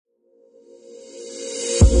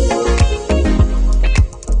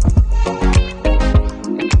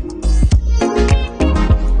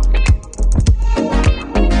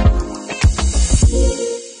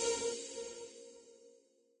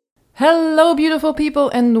Hello, beautiful people,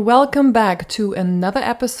 and welcome back to another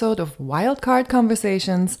episode of Wildcard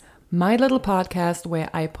Conversations, my little podcast where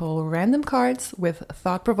I pull random cards with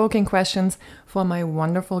thought-provoking questions for my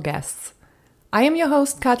wonderful guests. I am your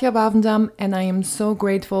host, Katja Bavendam, and I am so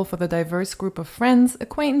grateful for the diverse group of friends,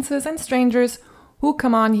 acquaintances, and strangers who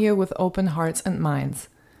come on here with open hearts and minds.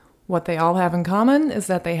 What they all have in common is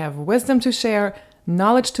that they have wisdom to share,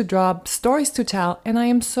 knowledge to drop, stories to tell, and I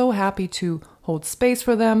am so happy to hold space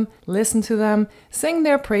for them, listen to them, sing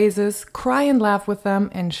their praises, cry and laugh with them,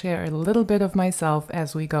 and share a little bit of myself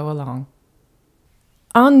as we go along.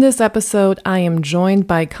 On this episode, I am joined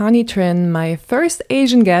by Connie Trinh, my first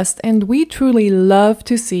Asian guest, and we truly love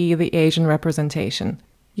to see the Asian representation.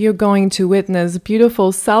 You're going to witness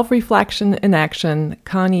beautiful self-reflection in action.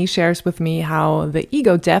 Connie shares with me how the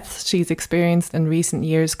ego deaths she's experienced in recent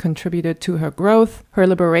years contributed to her growth, her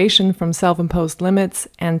liberation from self-imposed limits,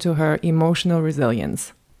 and to her emotional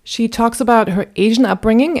resilience. She talks about her Asian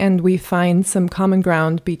upbringing, and we find some common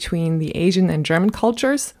ground between the Asian and German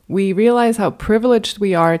cultures. We realize how privileged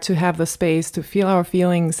we are to have the space to feel our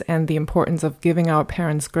feelings and the importance of giving our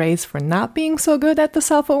parents grace for not being so good at the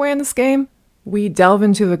self-awareness game. We delve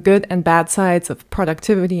into the good and bad sides of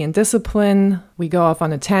productivity and discipline. We go off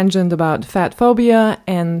on a tangent about fat phobia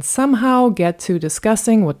and somehow get to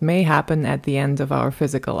discussing what may happen at the end of our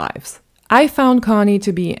physical lives. I found Connie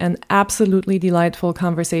to be an absolutely delightful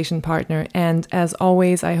conversation partner, and as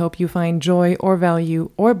always, I hope you find joy or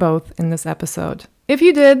value or both in this episode. If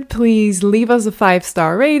you did, please leave us a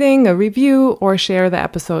 5-star rating, a review, or share the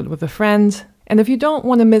episode with a friend. And if you don't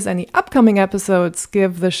want to miss any upcoming episodes,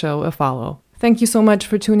 give the show a follow. Thank you so much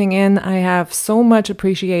for tuning in. I have so much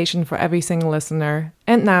appreciation for every single listener.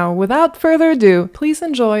 And now, without further ado, please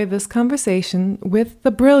enjoy this conversation with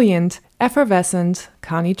the brilliant, effervescent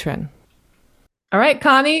Connie Trinh. All right,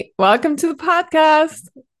 Connie, welcome to the podcast.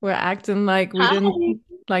 We're acting like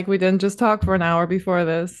we didn't just talk for an hour before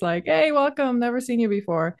this. Like, hey, welcome. Never seen you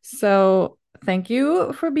before. So thank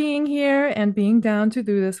you for being here and being down to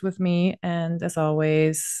do this with me. And as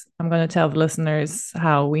always, I'm going to tell the listeners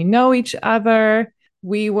how we know each other.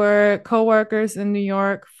 We were co-workers in New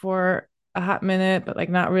York for a hot minute, but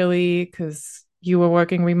not really, because you were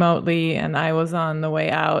working remotely and I was on the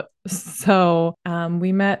way out. So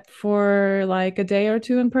we met for a day or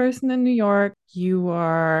two in person in New York. You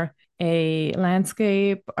are a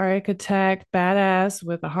landscape architect, badass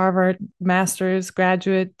with a Harvard master's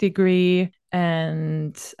graduate degree.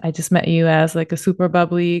 And I just met you as a super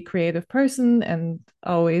bubbly, creative person and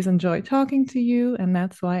always enjoy talking to you. And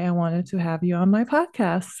that's why I wanted to have you on my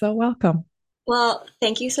podcast. So welcome. Well,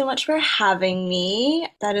 thank you so much for having me.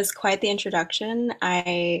 That is quite the introduction.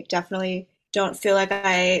 I definitely don't feel like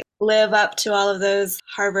I live up to all of those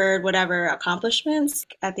Harvard whatever accomplishments.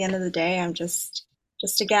 At the end of the day, I'm just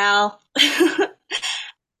a gal.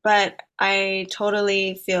 But I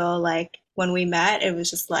totally feel like when we met, it was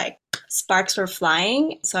just sparks were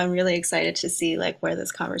flying. So I'm really excited to see where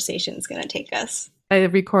this conversation is going to take us. I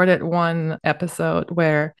recorded one episode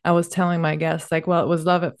where I was telling my guests, well, it was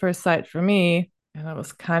love at first sight for me. And I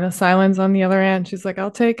was kind of silence on the other end. She's like, I'll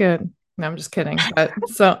take it. No, I'm just kidding. But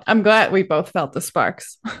so I'm glad we both felt the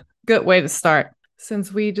sparks. Good way to start.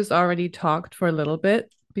 Since we just already talked for a little bit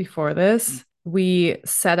before this, we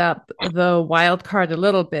set up the wild card a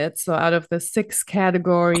little bit. So out of the 6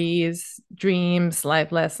 categories, dreams,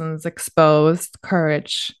 life lessons, exposed,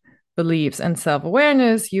 courage, beliefs, and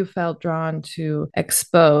self-awareness, you felt drawn to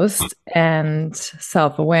exposed and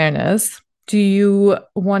self-awareness. Do you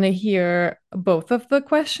want to hear both of the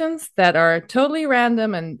questions that are totally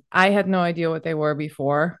random and I had no idea what they were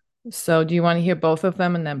before? So do you want to hear both of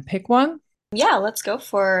them and then pick one? Yeah, let's go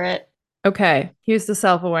for it. Okay, here's the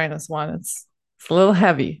self-awareness one. It's a little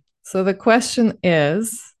heavy. So the question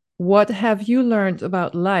is, what have you learned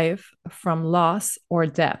about life from loss or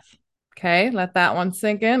death? Okay, let that one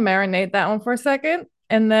sink in, marinate that one for a second.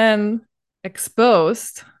 And then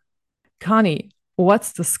exposed. Connie,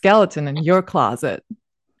 what's the skeleton in your closet?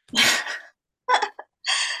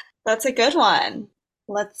 That's a good one.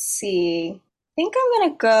 Let's see. I think I'm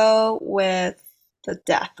going to go with the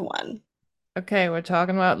death one. Okay, we're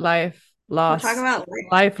talking about life, loss. We're talking about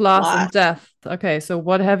life, loss, and death. Okay, so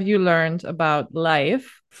what have you learned about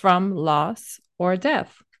life from loss or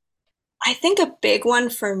death? I think a big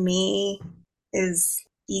one for me is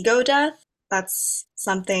ego death. That's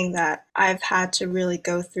something that I've had to really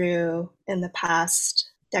go through in the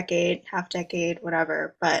past decade, half decade,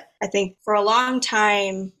 whatever. But I think for a long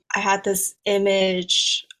time, I had this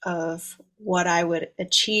image of what I would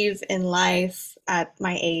achieve in life at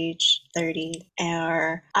my age, 30,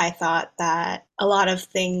 or I thought that a lot of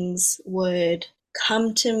things would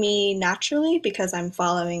come to me naturally because I'm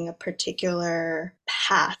following a particular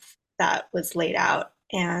path that was laid out.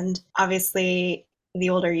 And obviously, the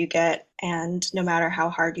older you get, and no matter how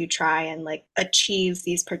hard you try and like achieve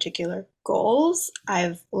these particular goals,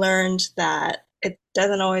 I've learned that it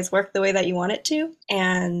doesn't always work the way that you want it to.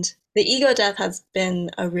 And the ego death has been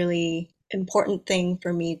a really important thing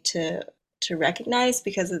for me to recognize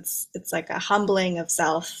because it's like a humbling of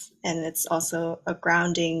self, and it's also a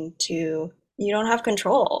grounding to you don't have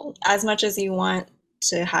control as much as you want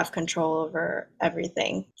to have control over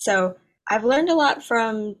everything. So I've learned a lot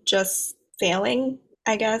from just failing,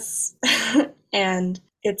 I guess. And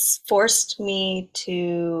it's forced me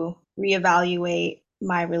to reevaluate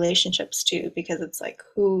my relationships too, because it's like,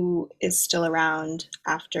 who is still around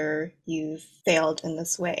after you've failed in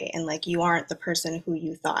this way? And like, you aren't the person who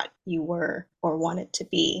you thought you were or wanted to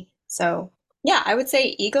be. So, yeah, I would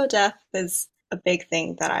say ego death is a big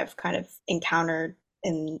thing that I've kind of encountered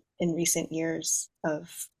in recent years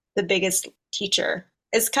of the biggest teacher.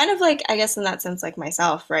 It's kind of like, I guess, in that sense, like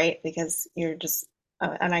myself, right? Because you're just,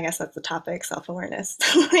 and I guess that's the topic, self-awareness.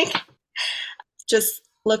 Like, just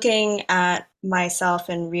looking at myself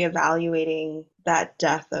and reevaluating that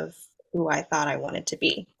death of who I thought I wanted to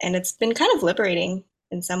be. And it's been kind of liberating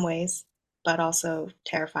in some ways, but also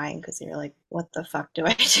terrifying because you're like, what the fuck do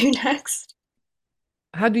I do next?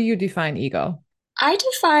 How do you define ego? I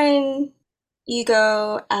define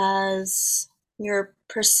ego as your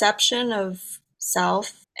perception of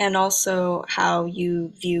self and also how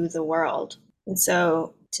you view the world. And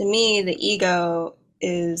so to me, the ego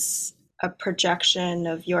is a projection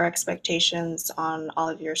of your expectations on all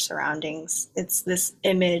of your surroundings. It's this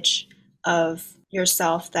image of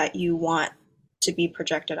yourself that you want to be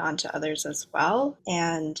projected onto others as well.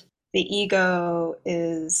 And the ego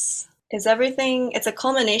is everything, it's a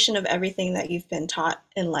culmination of everything that you've been taught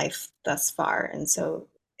in life thus far. And so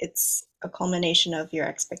it's a culmination of your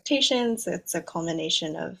expectations, it's a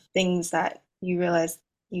culmination of things that you realize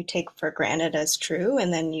you take for granted as true,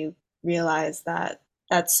 and then you realize that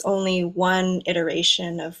that's only one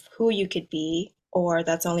iteration of who you could be, or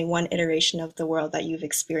that's only one iteration of the world that you've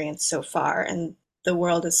experienced so far. And the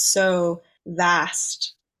world is so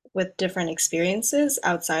vast with different experiences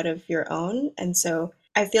outside of your own. And so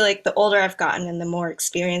I feel like the older I've gotten and the more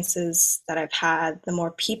experiences that I've had, the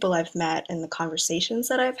more people I've met and the conversations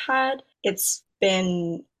that I've had, it's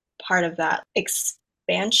been part of that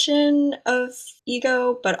expansion of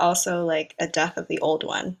ego, but also like a death of the old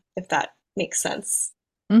one, if that makes sense.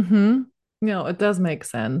 Mm-hmm. No, it does make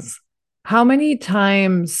sense. How many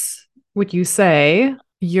times would you say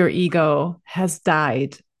your ego has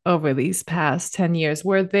died over these past 10 years?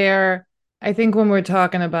 Were there, I think when we're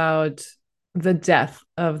talking about the death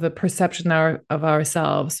of the perception of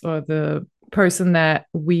ourselves or the person that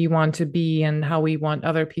we want to be and how we want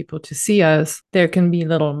other people to see us, there can be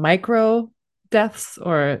little micro deaths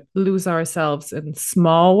or lose ourselves in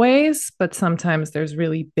small ways, but sometimes there's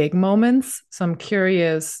really big moments. So I'm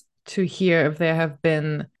curious to hear if there have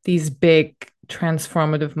been these big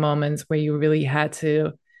transformative moments where you really had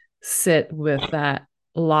to sit with that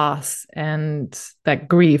loss and that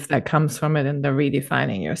grief that comes from it and the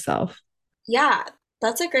redefining yourself. Yeah,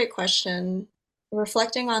 that's a great question.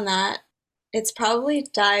 Reflecting on that, it's probably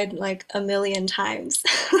died like a million times.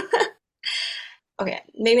 Okay,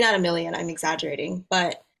 maybe not a million, I'm exaggerating,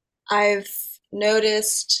 but I've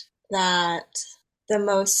noticed that the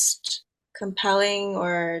most compelling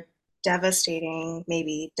or devastating,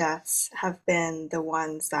 maybe, deaths have been the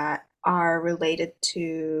ones that are related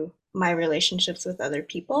to my relationships with other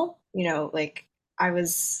people. You know, like I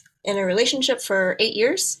was in a relationship for 8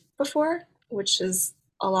 years before, which is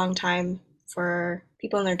a long time for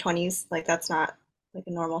people in their 20s. Like, that's not like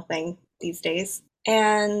a normal thing these days.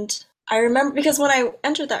 And I remember because when I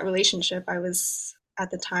entered that relationship, I was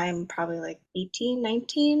at the time probably like 18,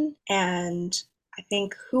 19. And I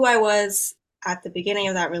think who I was at the beginning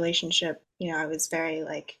of that relationship, you know, I was very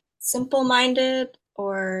like simple minded,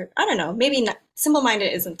 or I don't know, maybe not, simple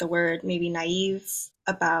minded isn't the word, maybe naive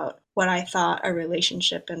about what I thought a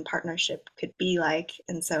relationship and partnership could be like.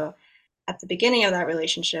 And so at the beginning of that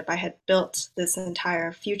relationship, I had built this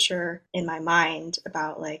entire future in my mind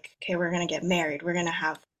about like, okay, we're going to get married. We're going to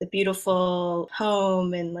have the beautiful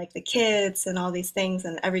home and like the kids and all these things,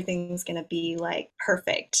 and everything's going to be like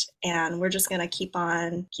perfect. And we're just going to keep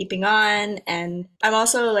on keeping on. And I'm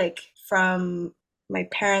also like, from my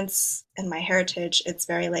parents and my heritage, it's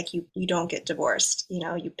very like you don't get divorced. You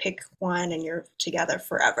know, you pick one and you're together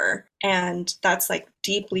forever. And that's like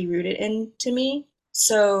deeply rooted into me.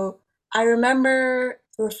 So I remember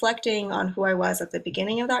reflecting on who I was at the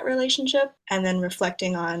beginning of that relationship and then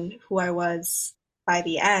reflecting on who I was by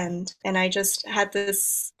the end. And I just had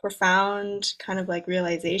this profound kind of like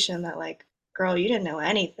realization that, like, girl, you didn't know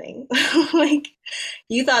anything. Like,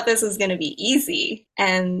 you thought this was going to be easy.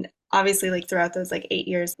 And obviously, like, throughout those like 8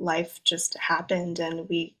 years, life just happened and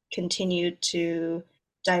we continued to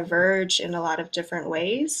diverge in a lot of different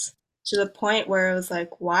ways, to the point where it was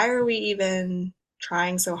like, why are we even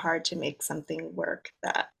trying so hard to make something work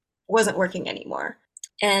that wasn't working anymore?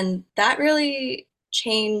 And that really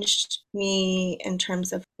changed me in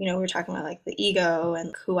terms of, we were talking about like the ego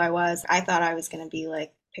and who I was. I thought I was going to be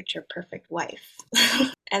like picture perfect wife.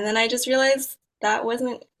 And then I just realized that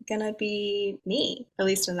wasn't going to be me, at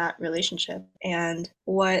least in that relationship. And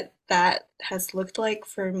what that has looked like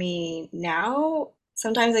for me now,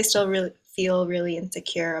 sometimes I still really feel really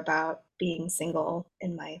insecure about being single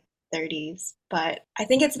in my 30s. But I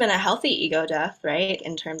think it's been a healthy ego death, right?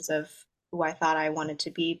 In terms of who I thought I wanted to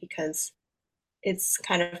be, because it's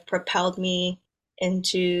kind of propelled me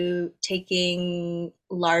into taking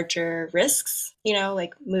larger risks,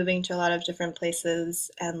 like moving to a lot of different places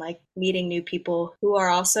and like meeting new people who are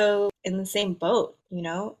also in the same boat,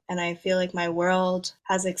 And I feel like my world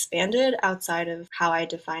has expanded outside of how I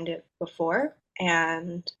defined it before.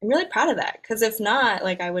 And I'm really proud of that, because if not,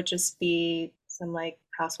 like, I would just be some like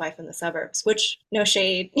housewife in the suburbs, which, no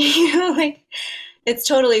shade, like, it's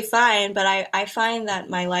totally fine. But I find that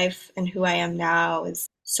my life and who I am now is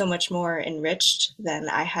so much more enriched than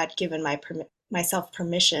I had given myself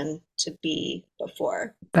permission to be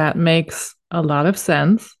before. That makes a lot of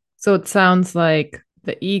sense. So it sounds like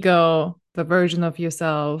the ego, the version of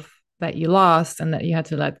yourself that you lost and that you had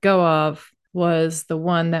to let go of, was the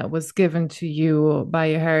one that was given to you by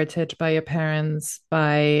your heritage, by your parents,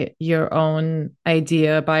 by your own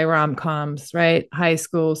idea, by rom-coms, right? High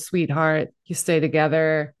school sweetheart, you stay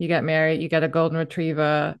together, you get married, you get a golden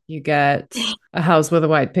retriever, you get a house with a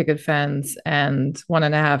white picket fence and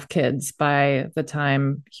 1.5 kids by the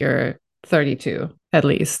time you're 32, at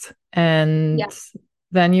least. And Yeah.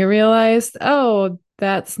 then you realized, oh,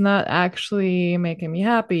 that's not actually making me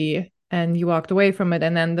happy. And you walked away from it.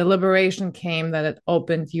 And then the liberation came that it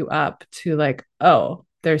opened you up to, like, oh,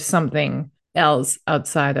 there's something else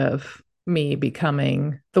outside of me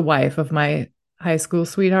becoming the wife of my high school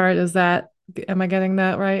sweetheart. Am I getting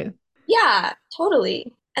that right? Yeah,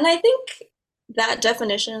 totally. And I think that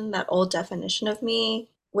definition, that old definition of me,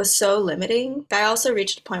 was so limiting. I also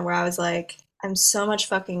reached a point where I was like, I'm so much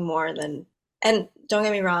fucking more than, and don't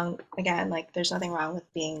get me wrong, again, like, there's nothing wrong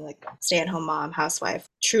with being like stay-at-home mom, housewife.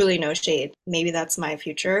 Truly no shade. Maybe that's my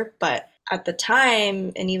future. But at the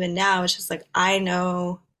time, and even now, it's just like, I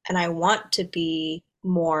know and I want to be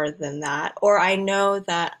more than that. Or I know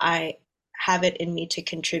that I have it in me to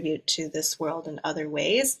contribute to this world in other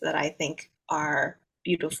ways that I think are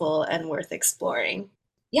beautiful and worth exploring.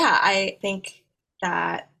 Yeah, I think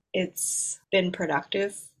that it's been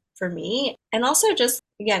productive for me. And also, just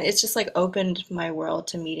again, it's just like opened my world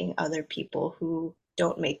to meeting other people who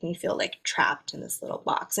don't make me feel like trapped in this little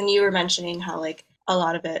box. And you were mentioning how, like, a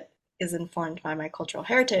lot of it is informed by my cultural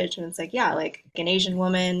heritage. And it's like, yeah, like an Asian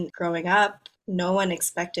woman growing up, no one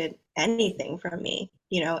expected anything from me,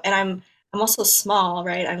 and I'm also small,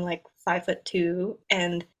 right? I'm like 5'2",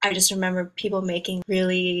 and I just remember people making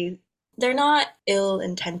really, they're not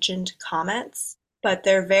ill-intentioned comments, but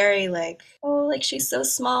they're very like, oh, like, she's so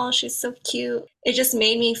small, she's so cute. It just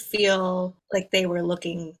made me feel like they were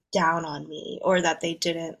looking down on me, or that they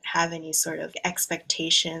didn't have any sort of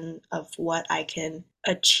expectation of what I can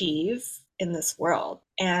achieve in this world.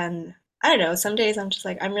 And I don't know, some days I'm just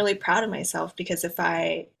like, I'm really proud of myself, because if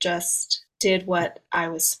I just did what I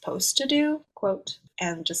was supposed to do, quote,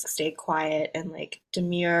 and just stay quiet and like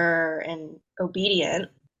demure and obedient,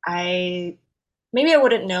 maybe I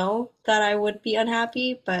wouldn't know that I would be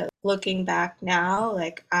unhappy. But looking back now,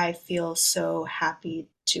 like, I feel so happy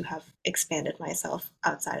to have expanded myself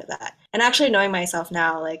outside of that. And actually knowing myself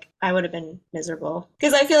now, like, I would have been miserable,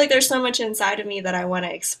 because I feel like there's so much inside of me that I want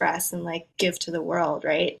to express and like give to the world,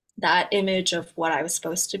 right? That image of what I was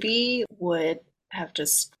supposed to be would have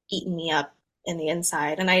just eaten me up in the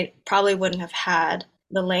inside, and I probably wouldn't have had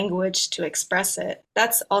the language to express it.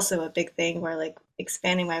 That's also a big thing, where like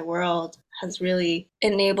expanding my world has really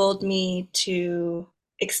enabled me to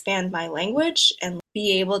expand my language and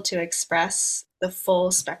be able to express the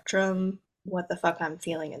full spectrum what the fuck I'm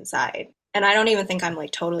feeling inside. And I don't even think I'm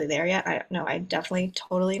like totally there yet. I'm definitely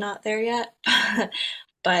totally not there yet.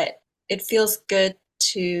 But it feels good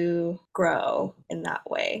to grow in that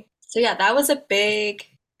way. So yeah, that was a big,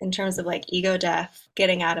 in terms of like ego death,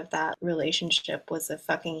 getting out of that relationship was a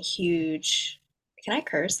fucking huge Can I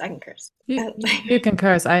curse? I can curse. You can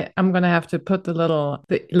curse. I'm gonna have to put the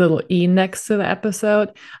little E next to the episode.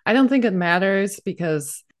 I don't think it matters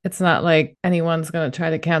because it's not like anyone's gonna try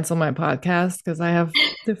to cancel my podcast because I have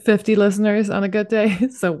the 50 listeners on a good day,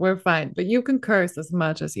 so we're fine. But you can curse as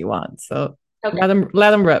much as you want. So Okay, let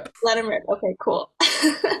them rip. let him rip. Okay, cool.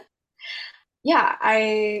 Yeah,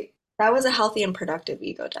 I that was a healthy and productive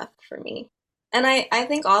ego death for me. And I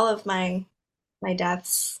think all of my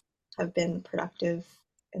deaths have been productive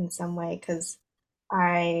in some way because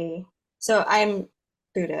I so I'm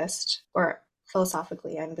Buddhist, or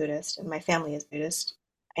philosophically I'm Buddhist and my family is Buddhist.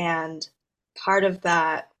 And part of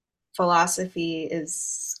that philosophy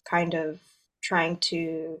is kind of trying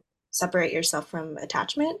to separate yourself from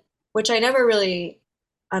attachment, which I never really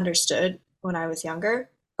understood when I was younger,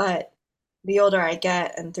 but the older I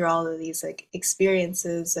get and through all of these like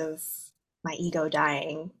experiences of my ego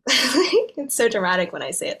dying, it's so dramatic when I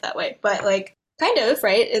say it that way, but like kind of,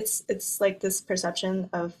 right? It's like this perception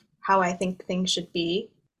of how I think things should be.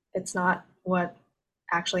 It's not what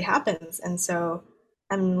actually happens. And so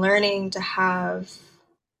I'm learning to have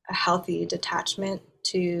a healthy detachment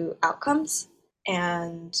to outcomes.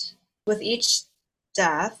 And with each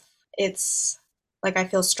death, it's like I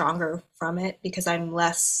feel stronger from it because I'm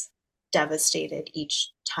less devastated each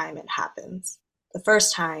time it happens. The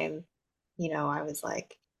first time, I was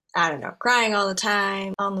like, I don't know, crying all the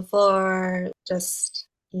time on the floor.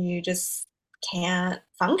 You just can't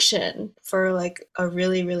function for like a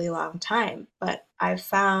really, really long time. But I've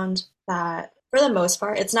found that for the most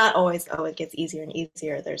part, it's not always, oh, it gets easier and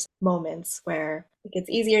easier. There's moments where it gets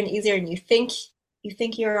easier and easier, and you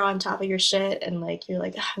think you're on top of your shit, and like you're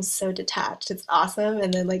like, I'm so detached, it's awesome,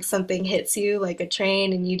 and then like something hits you like a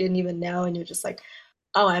train and you didn't even know, and you're just like,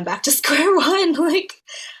 oh, I'm back to square one. Like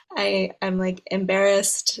I'm like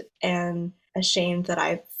embarrassed and ashamed that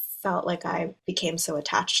I felt like I became so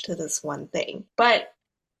attached to this one thing. But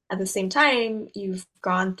at the same time, you've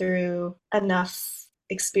gone through enough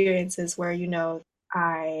experiences where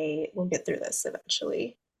I will get through this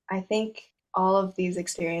eventually. I think all of these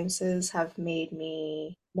experiences have made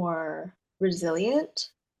me more resilient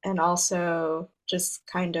and also just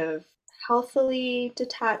kind of healthily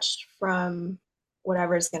detached from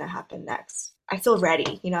whatever's going to happen next. I feel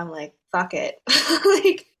ready. I'm like, fuck it.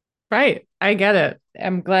 Like, Right. I get it.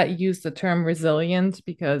 I'm glad you used the term resilient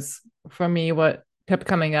because for me, what kept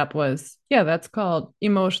coming up was, yeah, that's called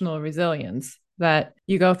emotional resilience, that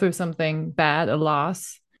you go through something bad, a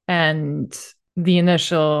loss, and the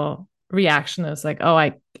initial reaction is like, oh,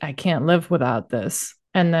 I can't live without this.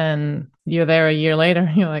 And then you're there a year later,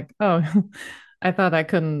 and you're like, oh, I thought I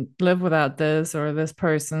couldn't live without this or this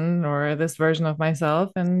person or this version of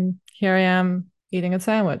myself. And here I am eating a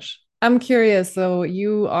sandwich. I'm curious. So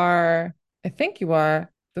I think you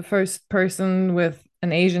are the first person with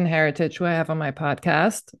an Asian heritage who I have on my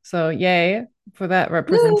podcast. So yay for that woo,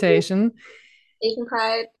 representation. Asian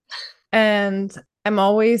pride. And I'm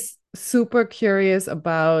always super curious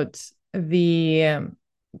about the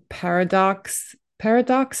paradoxes.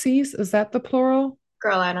 Is that the plural?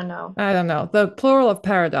 Girl, I don't know. I don't know, the plural of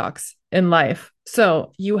paradox in life.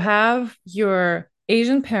 So you have your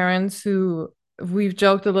Asian parents who we've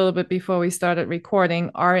joked a little bit before we started recording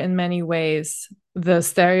are in many ways the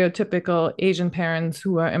stereotypical Asian parents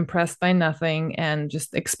who are impressed by nothing and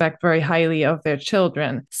just expect very highly of their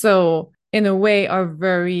children. So, in a way, are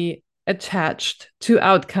very attached to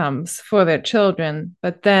outcomes for their children.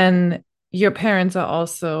 But then your parents are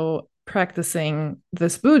also practicing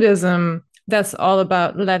this Buddhism that's all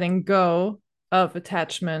about letting go of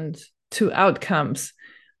attachment to outcomes.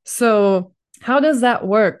 So, how does that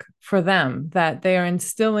work for them that they are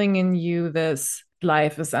instilling in you this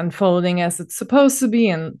life is unfolding as it's supposed to be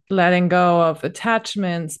and letting go of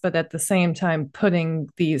attachments, but at the same time putting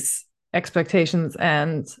these expectations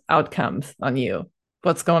and outcomes on you?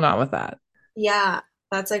 What's going on with that? Yeah,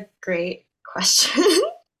 that's a great question.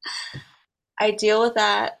 I deal with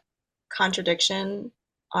that contradiction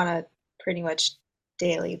on a pretty much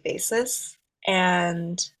daily basis.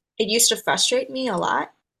 And it used to frustrate me a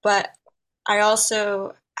lot. But I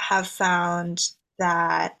also have found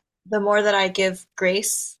that the more that I give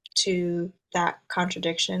grace to that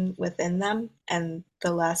contradiction within them, and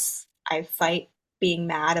the less I fight being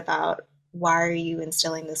mad about why are you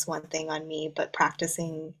instilling this one thing on me, but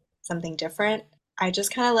practicing something different, I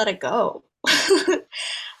just kind of let it go.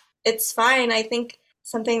 It's fine. I think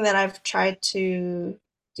something that I've tried to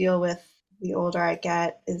deal with the older I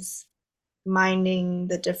get is minding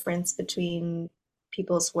the difference between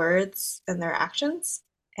people's words and their actions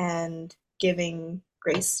and giving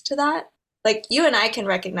grace to that. Like you and I can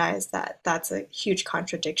recognize that that's a huge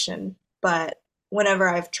contradiction, but whenever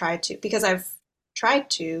I've tried to, because I've tried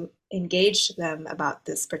to engage them about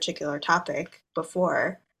this particular topic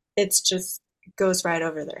before, it's just goes right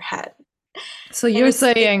over their head. So And you're it's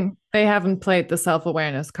saying they haven't played the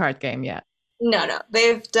self-awareness card game yet. no, no,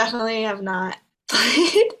 they've definitely have not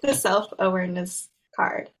played the self-awareness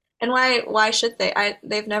card. And why should they?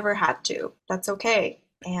 They've never had to. That's okay.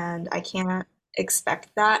 And I can't expect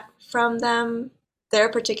that from them. Their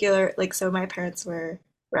particular, like, so my parents were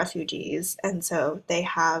refugees, and so they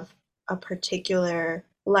have a particular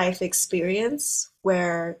life experience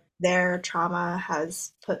where their trauma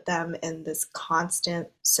has put them in this constant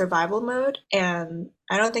survival mode, and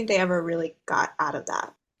I don't think they ever really got out of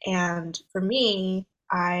that. And for me,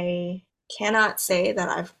 I cannot say that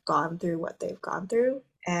I've gone through what they've gone through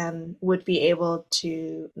and would be able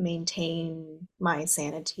to maintain my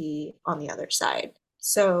sanity on the other side.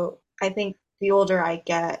 So I think the older I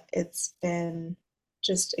get, it's been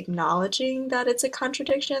just acknowledging that it's a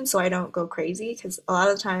contradiction so I don't go crazy, because a lot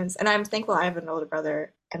of times, and I'm thankful I have an older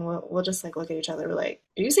brother, and we'll just like look at each other, we're like,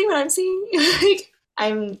 do you see what I'm seeing? Like,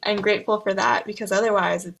 I'm grateful for that, because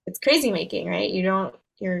otherwise it's crazy making, right?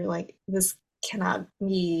 You're like, this cannot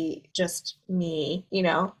be just me, you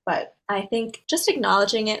know? But I think just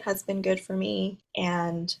acknowledging it has been good for me,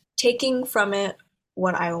 and taking from it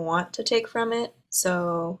what I want to take from it.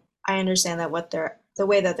 So I understand that the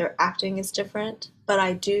way that they're acting is different, but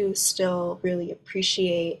I do still really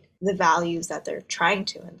appreciate the values that they're trying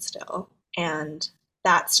to instill. And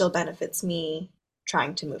that still benefits me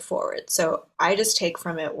trying to move forward. So I just take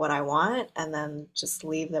from it what I want and then just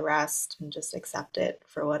leave the rest and just accept it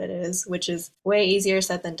for what it is, which is way easier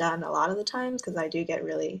said than done a lot of the times, because I do get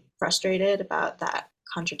really frustrated about that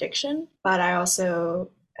contradiction. But I also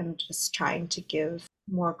am just trying to give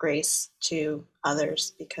more grace to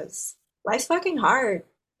others, because life's fucking hard.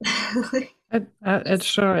 It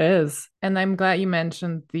sure is. And I'm glad you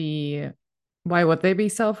mentioned the why would they be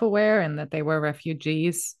self-aware and that they were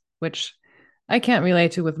refugees, which I can't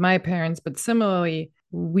relate to with my parents, but similarly,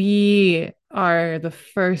 we are the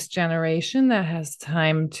first generation that has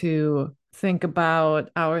time to think about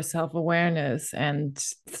our self-awareness and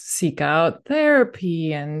seek out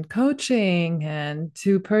therapy and coaching and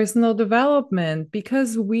to personal development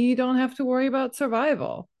because we don't have to worry about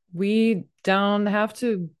survival. We don't have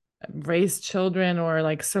to raise children or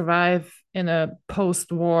like survive in a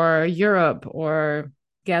post-war Europe or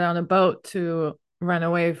get on a boat to run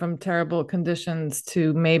away from terrible conditions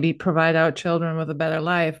to maybe provide our children with a better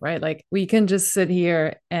life, right? Like we can just sit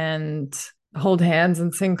here and hold hands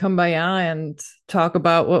and sing kumbaya and talk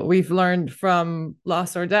about what we've learned from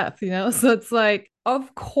loss or death, you know? So it's like,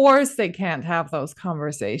 of course they can't have those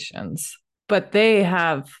conversations, but they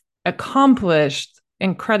have accomplished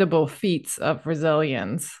incredible feats of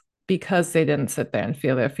resilience because they didn't sit there and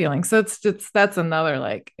feel their feelings. So it's just that's another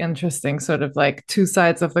like interesting sort of like two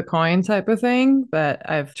sides of the coin type of thing that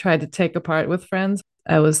I've tried to take apart with friends.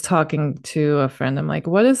 I was talking to a friend. I'm like,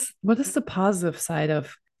 what is the positive side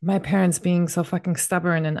of my parents being so fucking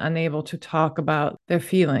stubborn and unable to talk about their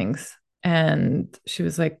feelings? And she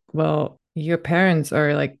was like, well, your parents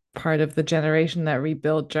are like part of the generation that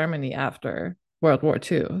rebuilt Germany after World War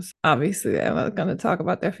II. Obviously, they're not going to talk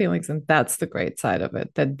about their feelings. And that's the great side of it,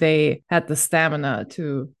 that they had the stamina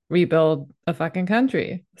to rebuild a fucking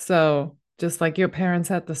country. So just like your parents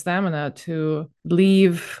had the stamina to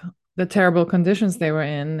leave the terrible conditions they were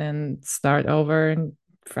in and start over and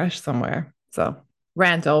fresh somewhere. So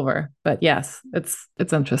rant over. But yes, it's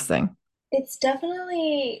interesting. It's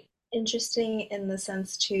definitely interesting in the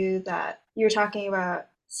sense too that you're talking about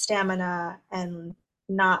stamina and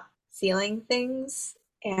not feeling things.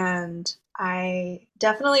 And I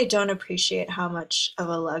definitely don't appreciate how much of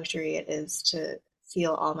a luxury it is to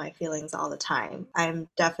feel all my feelings all the time. I'm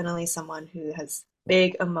definitely someone who has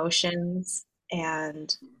big emotions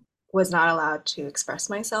and was not allowed to express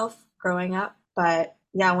myself growing up. But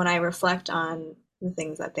yeah, when I reflect on the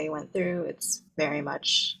things that they went through, it's very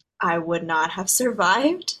much I would not have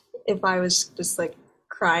survived if I was just like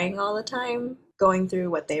crying all the time, going through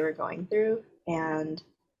what they were going through. And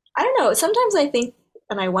I don't know, sometimes I think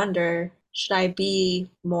and I wonder, should I be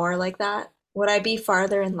more like that? Would I be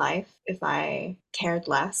farther in life if I cared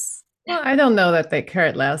less? Well, I don't know that they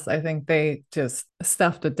cared less. I think they just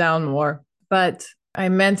stuffed it down more. But I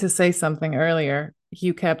meant to say something earlier.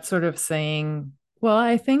 You kept sort of saying, well,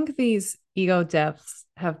 I think these ego deaths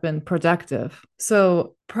have been productive.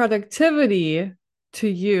 So productivity to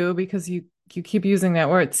you, because you keep using that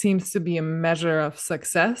word, seems to be a measure of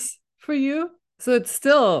success for you. So it's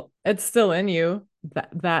still in you,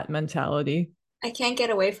 that mentality. I can't get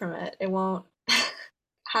away from it. It won't.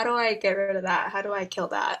 How do I get rid of that? How do I kill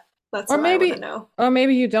that? That's Or what I want to maybe, know. or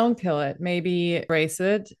maybe you don't kill it. Maybe embrace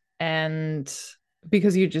it. And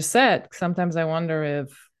because you just said, sometimes I wonder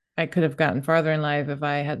if I could have gotten farther in life if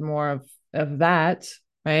I had more of that,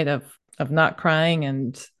 right? Of not crying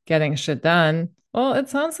and getting shit done. Well, it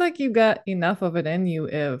sounds like you got enough of it in you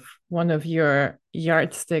if one of your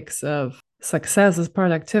yardsticks of success is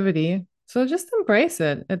productivity. So just embrace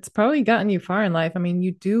it. It's probably gotten you far in life. I mean,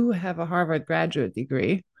 you do have a Harvard graduate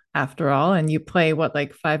degree after all, and you play what,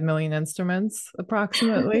 like 5 million instruments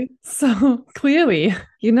approximately. So clearly,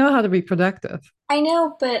 you know how to be productive. I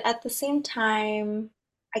know, but at the same time,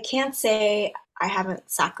 I can't say I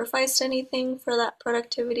haven't sacrificed anything for that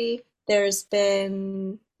productivity. There's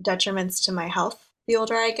been detriments to my health the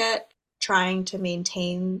older I get, trying to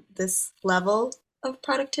maintain this level of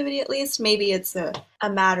productivity at least. Maybe it's a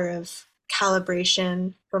matter of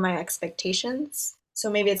calibration for my expectations. So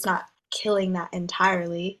maybe it's not killing that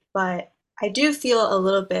entirely, but I do feel a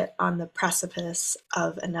little bit on the precipice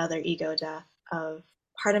of another ego death of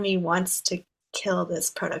part of me wants to kill this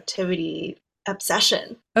productivity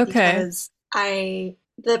obsession Okay. because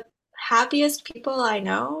the happiest people I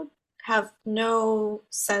know have no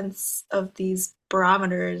sense of these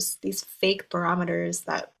barometers, these fake barometers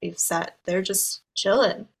that we've set. They're just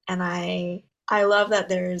chilling. And I love that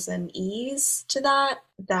there's an ease to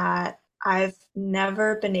that I've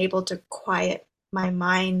never been able to quiet my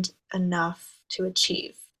mind enough to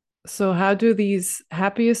achieve. So, how do these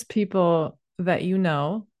happiest people that you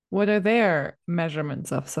know, what are their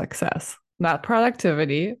measurements of success? Not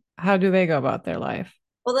productivity. How do they go about their life?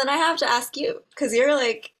 Well, then I have to ask you because you're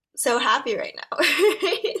like so happy right now.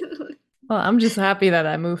 Well, I'm just happy that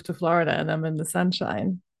I moved to Florida and I'm in the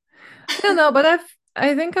sunshine. I don't know, but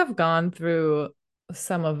I think I've gone through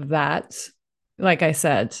some of that. Like I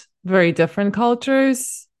said, very different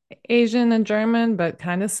cultures, Asian and German, but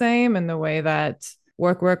kind of same in the way that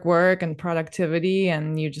work, work, work and productivity,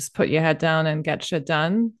 and you just put your head down and get shit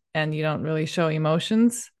done, and you don't really show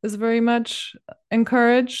emotions is very much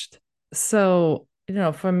encouraged. So,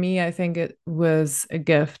 for me, I think it was a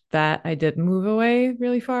gift that I did move away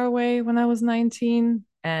really far away when I was 19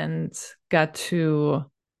 and got to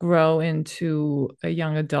grow into a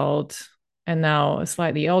young adult and now a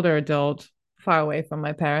slightly older adult, far away from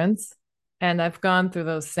my parents. And I've gone through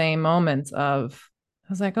those same moments of, I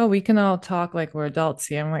was like, oh, we can all talk like we're adults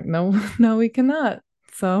here. I'm like, no, no, we cannot.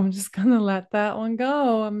 So I'm just going to let that one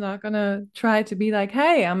go. I'm not going to try to be like,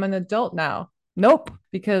 hey, I'm an adult now. Nope.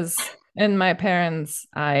 Because in my parents'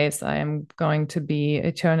 eyes, I am going to be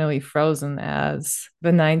eternally frozen as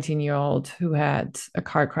the 19-year-old who had a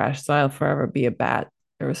car crash. So I'll forever be a bad,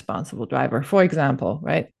 irresponsible driver, for example,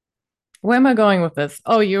 right? Where am I going with this?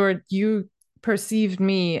 Oh, you perceived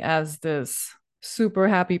me as this super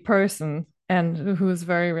happy person and who's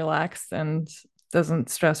very relaxed and doesn't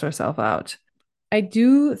stress herself out. I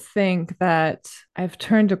do think that I've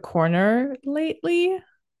turned a corner lately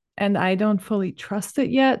and I don't fully trust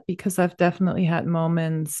it yet because I've definitely had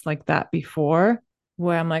moments like that before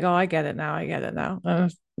where I'm like, oh, I get it now. I get it now.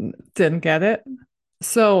 Didn't get it.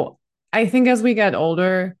 So I think as we get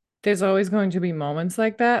older, there's always going to be moments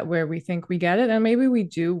like that where we think we get it, and maybe we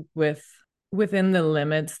do within the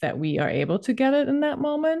limits that we are able to get it in that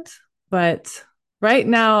moment. But right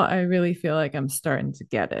now, I really feel like I'm starting to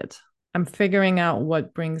get it. I'm figuring out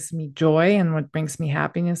what brings me joy and what brings me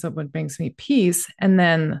happiness and what brings me peace. And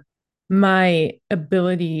then my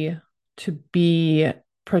ability to be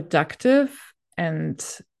productive and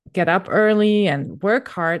get up early and work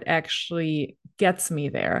hard actually gets me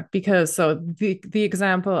there because so the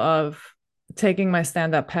example of taking my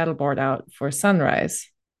stand-up paddleboard out for sunrise,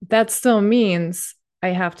 that still means I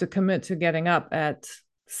have to commit to getting up at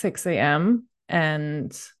 6 a.m.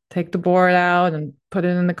 and take the board out and put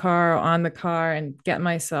it in the car or on the car and get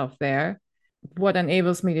myself there. What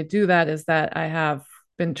enables me to do that is that I have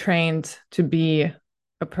been trained to be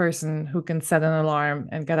a person who can set an alarm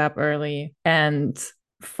and get up early and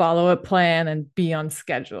follow a plan and be on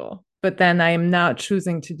schedule. But then I am now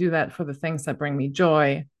choosing to do that for the things that bring me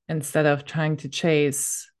joy instead of trying to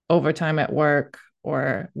chase overtime at work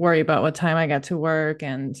or worry about what time I get to work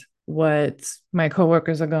and what my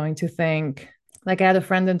coworkers are going to think. Like I had a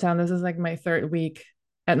friend in town. This is like my third week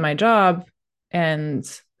at my job. And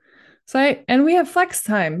and we have flex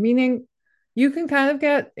time, meaning you can kind of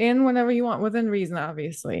get in whenever you want within reason,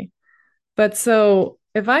 obviously. But so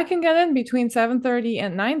if I can get in between 7:30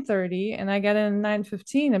 and 9:30 and I get in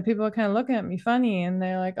 9:15 and people are kind of looking at me funny and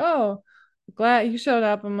they're like, "Oh, glad you showed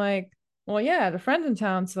up." I'm like, "Well, yeah, I had a friend in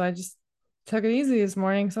town, so I just took it easy this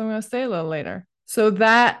morning, so I'm going to stay a little later." So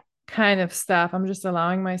that kind of stuff, I'm just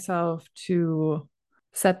allowing myself to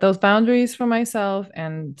set those boundaries for myself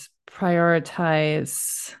and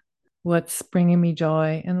prioritize what's bringing me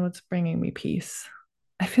joy and what's bringing me peace.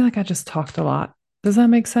 I feel like I just talked a lot. Does that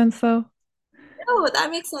make sense though? Oh,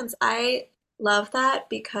 that makes sense. I love that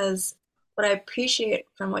because what I appreciate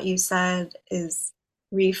from what you said is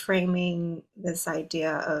reframing this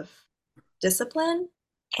idea of discipline.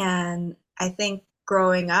 And I think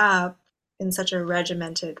growing up in such a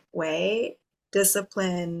regimented way,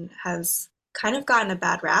 discipline has kind of gotten a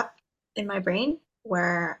bad rap in my brain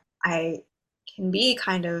where I can be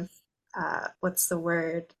kind of, what's the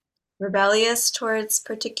word, rebellious towards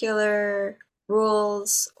particular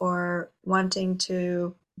rules or wanting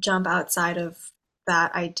to jump outside of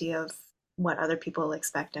that idea of what other people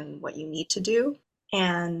expect and what you need to do.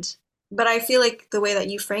 And but I feel like the way that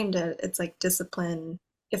you framed it, it's like discipline,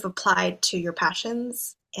 if applied to your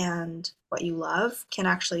passions and what you love, can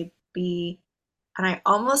actually be, and I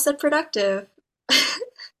almost said productive,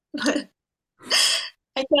 but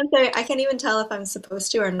I can't even tell if I'm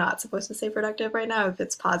supposed to or not supposed to say productive right now, if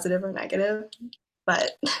it's positive or negative.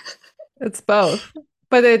 But It's both.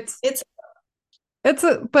 But it's it's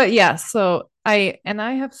a but yeah, so I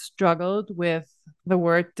have struggled with the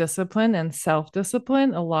word discipline and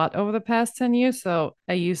self-discipline a lot over the past 10 years. So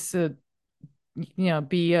I used to,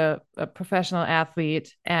 be a professional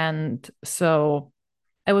athlete. And so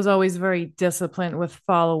I was always very disciplined with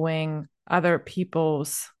following other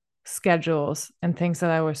people's schedules and things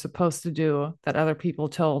that I was supposed to do that other people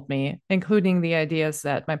told me, including the ideas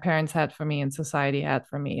that my parents had for me and society had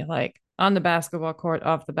for me, like on the basketball court,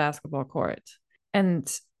 off the basketball court. And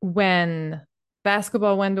when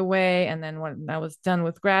basketball went away, and then when I was done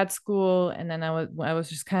with grad school, and then I was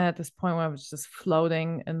just kind of at this point where I was just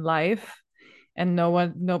floating in life and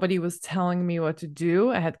nobody was telling me what to do.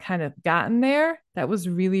 I had kind of gotten there. That was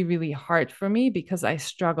really, really hard for me because I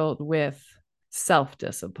struggled with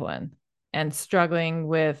self-discipline and struggling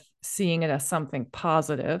with seeing it as something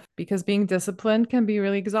positive because being disciplined can be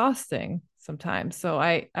really exhausting sometimes. So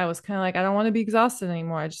I was kind of like, I don't want to be exhausted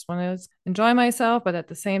anymore. I just want to enjoy myself, but at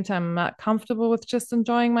the same time I'm not comfortable with just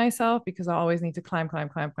enjoying myself because I always need to climb, climb,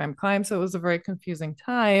 climb, climb, climb. So it was a very confusing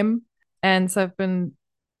time. And so I've been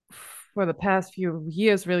for the past few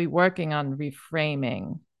years really working on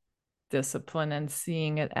reframing discipline and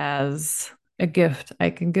seeing it as a gift I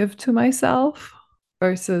can give to myself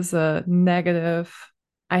versus a negative,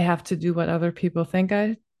 I have to do what other people think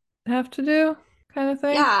I have to do kind of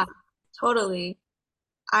thing. yeah, totally.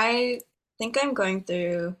 I think I'm going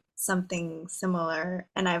through something similar,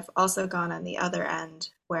 and I've also gone on the other end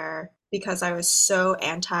where because I was so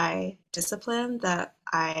anti-discipline that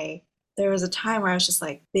there was a time where I was just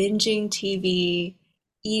like binging TV,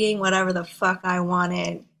 eating whatever the fuck I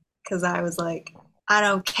wanted because I was like, I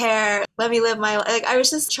don't care, let me live my life. Like I was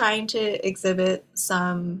just trying to exhibit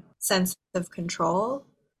some sense of control,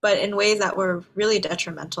 but in ways that were really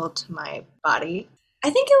detrimental to my body. I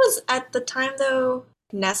think it was at the time though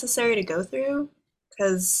necessary to go through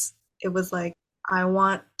because it was like I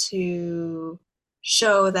want to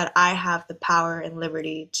show that I have the power and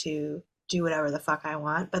liberty to do whatever the fuck I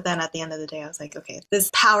want. But then at the end of the day, I was like, okay, this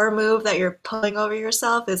power move that you're pulling over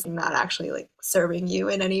yourself is not actually like serving you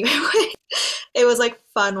in any way. It was like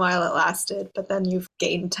fun while it lasted, but then you've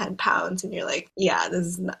gained 10 pounds and you're like, yeah,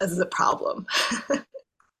 this is a problem.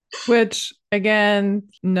 Which, again,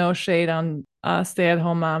 no shade on stay at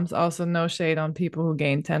home moms, also no shade on people who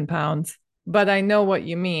gain 10 pounds. But I know what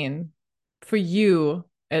you mean. For you,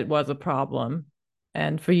 it was a problem.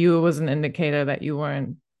 And for you, it was an indicator that you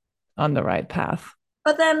weren't on the right path.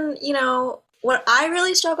 But then, what I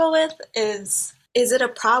really struggle with is it a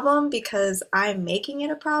problem because I'm making it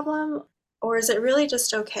a problem? Or is it really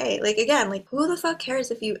just okay? Like, again, like, who the fuck cares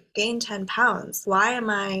if you gain 10 pounds? Why am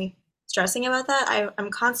I stressing about that? I'm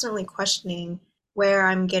constantly questioning where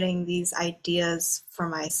I'm getting these ideas for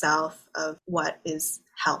myself of what is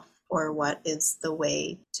health or what is the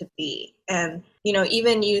way to be. And,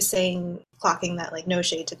 even you saying, clocking that, like, no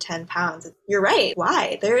shade to 10 pounds, you're right.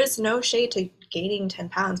 Why? There is no shade to gaining 10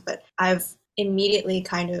 pounds, but I've immediately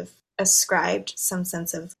kind of ascribed some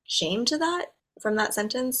sense of shame to that from that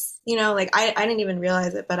sentence. Like I didn't even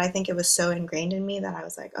realize it, but I think it was so ingrained in me that I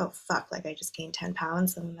was like, oh fuck, like I just gained 10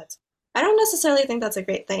 pounds. And I don't necessarily think that's a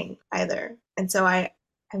great thing either. And so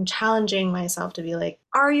I'm challenging myself to be like,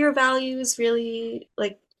 are your values really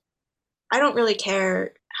like, I don't really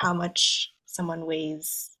care how much someone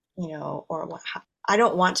weighs, or what, I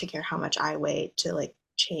don't want to care how much I weigh to like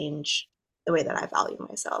change the way that I value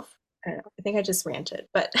myself. I don't know. I think I just ranted,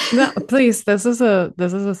 but No, please, this is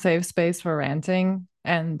a safe space for ranting,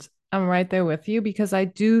 and I'm right there with you because I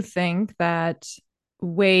do think that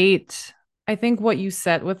weight I think what you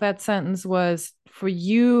said with that sentence was for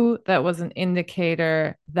you, that was an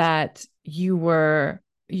indicator that you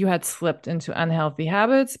had slipped into unhealthy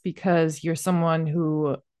habits because you're someone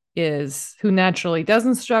who naturally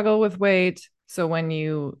doesn't struggle with weight. So when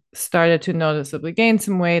you started to noticeably gain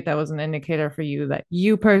some weight, that was an indicator for you that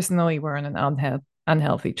you personally were on an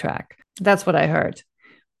unhealthy track. That's what I heard.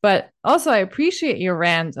 But also, I appreciate your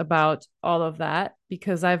rant about all of that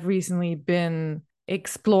because I've recently been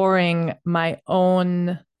exploring my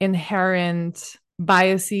own inherent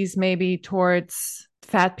biases, maybe towards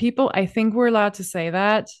fat people. I think we're allowed to say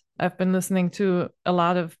that. I've been listening to a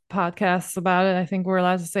lot of podcasts about it. I think we're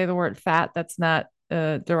allowed to say the word fat. That's not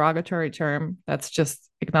a derogatory term, that's just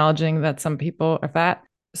acknowledging that some people are fat.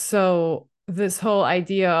 So, this whole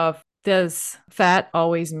idea of does fat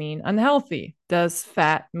always mean unhealthy? Does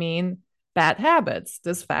fat mean bad habits?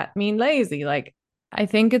 Does fat mean lazy? Like, I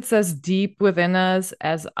think it's as deep within us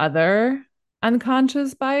as other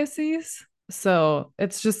unconscious biases. So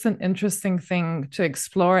it's just an interesting thing to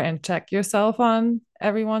explore and check yourself on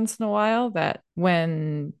every once in a while. That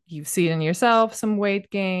when you see it in yourself, some weight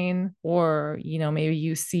gain, or, maybe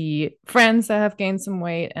you see friends that have gained some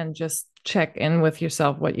weight and just check in with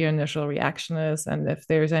yourself what your initial reaction is and if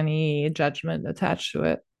there's any judgment attached to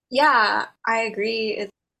it. Yeah, I agree.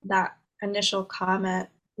 That initial comment,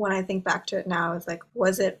 when I think back to it now, is like,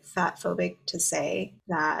 was it fat phobic to say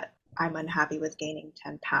that I'm unhappy with gaining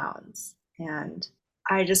 10 pounds? And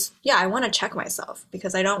yeah, I want to check myself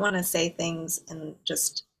because I don't want to say things and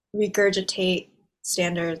just regurgitate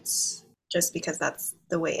standards just because that's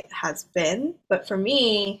the way it has been. But for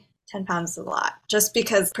me, 10 pounds is a lot just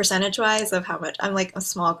because percentage wise of how much I'm like a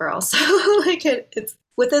small girl. So like it's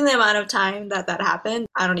within the amount of time that happened.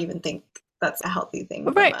 I don't even think that's a healthy thing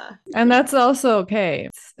from Right. a. And that's also okay.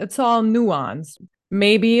 It's all nuance.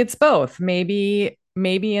 Maybe it's both. Maybe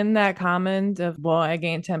in that comment of, well, I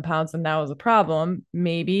gained 10 pounds and that was a problem,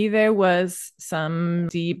 maybe there was some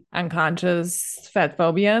deep unconscious fat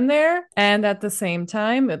phobia in there. And at the same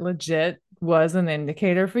time, it legit was an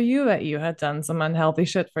indicator for you that you had done some unhealthy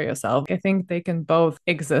shit for yourself. I think they can both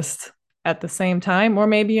exist at the same time, or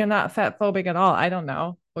maybe you're not fat phobic at all. I don't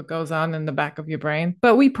know what goes on in the back of your brain,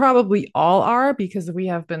 but we probably all are because we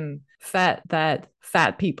have been fed that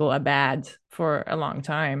fat people are bad for a long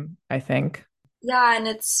time, I think. Yeah, and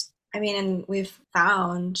I mean, and we've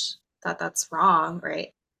found that that's wrong,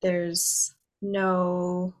 right? There's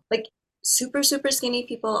no, like, super, super skinny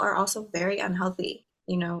people are also very unhealthy.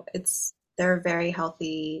 They're very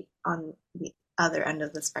healthy on the other end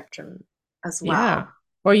of the spectrum as Yeah. well.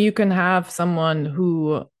 Or you can have someone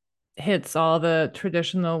who hits all the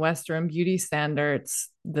traditional Western beauty standards,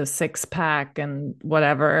 the six pack and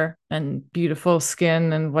whatever, and beautiful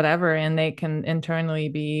skin and whatever, and they can internally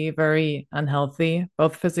be very unhealthy,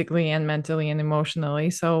 both physically and mentally and emotionally.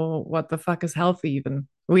 So, what the fuck is healthy even?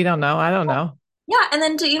 We don't know. I don't know. Yeah, and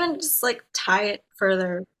then to even just like tie it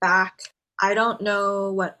further back, I don't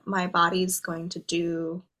know what my body's going to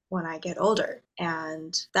do when I get older.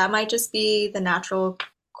 And that might just be the natural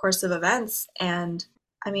course of events. And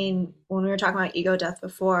I mean, when we were talking about ego death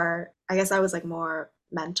before, I guess I was like more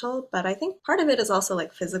mental, but I think part of it is also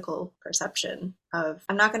like physical perception of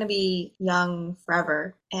I'm not going to be young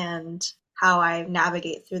forever. And how I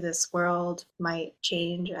navigate through this world might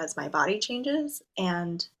change as my body changes.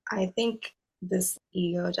 And I think this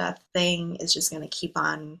ego death thing is just going to keep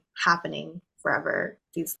on happening forever.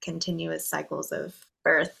 These continuous cycles of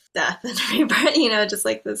birth, death, and rebirth, just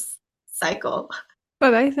like this cycle.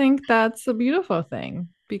 But I think that's a beautiful thing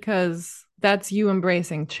because that's you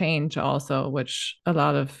embracing change, also, which a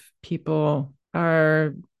lot of people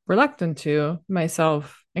are reluctant to,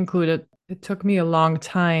 myself included. It took me a long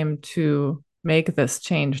time to make this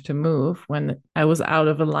change to move when I was out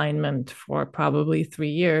of alignment for probably 3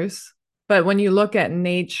 years. But when you look at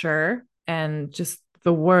nature and just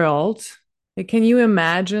the world, like, can you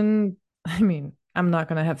imagine? I mean, I'm not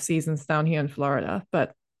going to have seasons down here in Florida,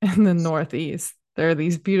 but in the Northeast, there are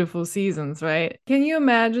these beautiful seasons, right? Can you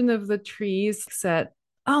imagine if the trees said,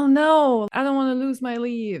 oh no, I don't want to lose my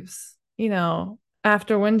leaves,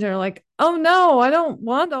 after winter, like, oh no, I don't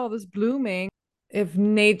want all this blooming. If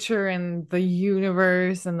nature and the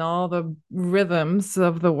universe and all the rhythms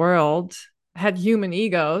of the world had human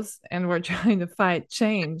egos and were trying to fight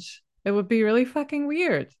change, it would be really fucking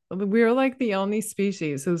weird. We're like the only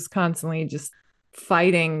species who's constantly just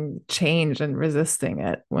fighting change and resisting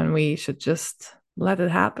it when we should just let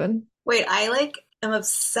it happen. Wait, I like am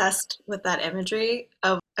obsessed with that imagery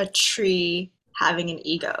of a tree having an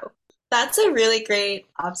ego. That's a really great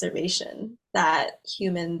observation that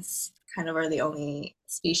humans kind of are the only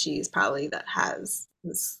species probably that has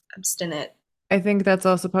this obstinate. I think that's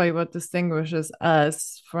also probably what distinguishes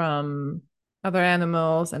us from other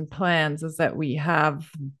animals and plants is that we have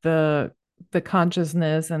the the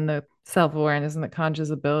consciousness and the self-awareness and the conscious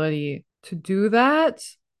ability to do that,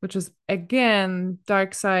 which is again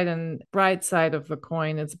dark side and bright side of the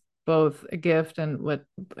coin. It's both a gift and what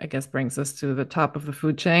I guess brings us to the top of the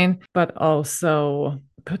food chain, but also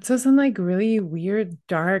puts us in like really weird,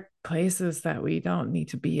 dark places that we don't need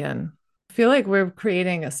to be in. I feel like we're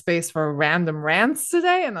creating a space for random rants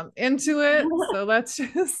today, and I'm into it. So let's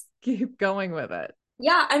just keep going with it.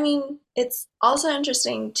 Yeah, I mean, it's also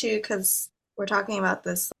interesting too because we're talking about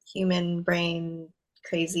this human brain,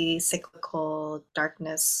 crazy, cyclical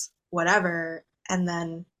darkness, whatever. And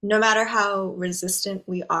then no matter how resistant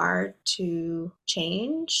we are to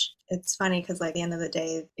change, it's funny because, like, at the end of the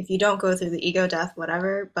day, if you don't go through the ego death,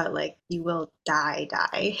 whatever, but like you will die.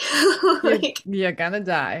 You're Like, you're gonna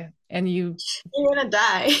die, you're gonna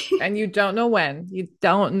die. and you don't know when. You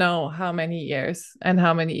don't know how many years and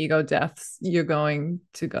how many ego deaths you're going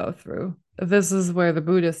to go through. This is where the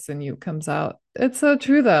Buddhist in you comes out. It's so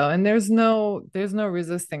true though, and there's no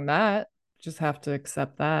resisting that. Just have to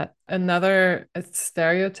accept that. Another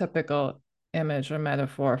stereotypical image or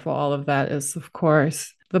metaphor for all of that is, of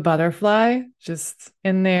course, the butterfly just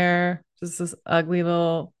in there, just this ugly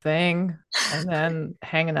little thing, and then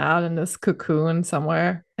hanging out in this cocoon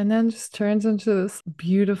somewhere, and then just turns into this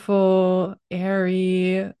beautiful,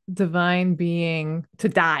 airy, divine being to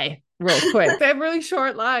die real quick. They have really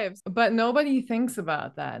short lives, but nobody thinks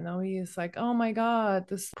about that. Nobody is like, oh my God,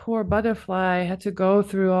 this poor butterfly had to go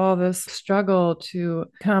through all this struggle to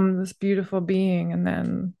become this beautiful being. And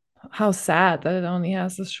then how sad that it only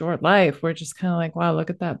has this short life. We're just kind of like, wow, look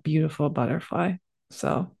at that beautiful butterfly.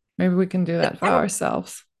 So maybe we can do It's that for kind of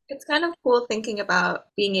ourselves. it's kind of cool thinking about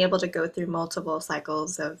being able to go through multiple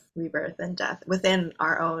cycles of rebirth and death within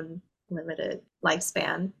our own limited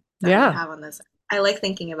lifespan that we Yeah, have on this. I like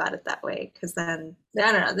thinking about it that way because then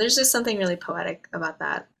I don't know. There's just something really poetic about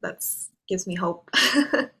that. That's gives me hope.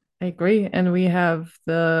 I agree. And we have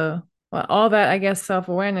well, all that, I guess, self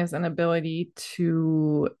awareness and ability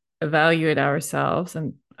to evaluate ourselves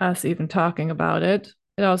and us even talking about it.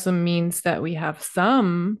 It also means that we have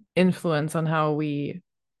some influence on how we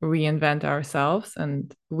reinvent ourselves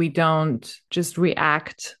and we don't just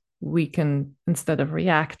react. We can, instead of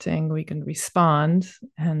reacting, we can respond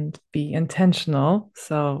and be intentional.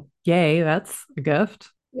 So, yay, that's a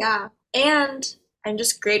gift. Yeah. And I'm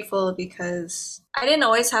just grateful because I didn't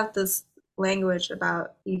always have this language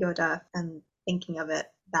about ego death and thinking of it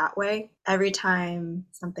that way. Every time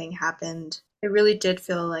something happened, it really did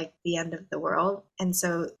feel like the end of the world. And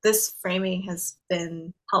so this framing has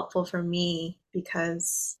been helpful for me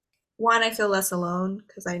because one, I feel less alone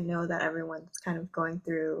because I know that everyone's kind of going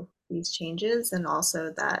through these changes. And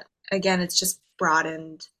also that, again, it's just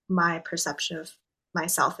broadened my perception of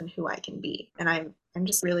myself and who I can be. And I'm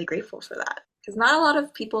just really grateful for that because not a lot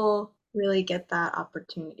of people really get that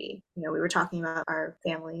opportunity. You know, we were talking about our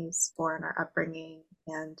families before and our upbringing,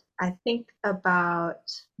 and I think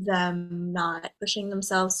about them not pushing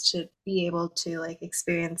themselves to be able to like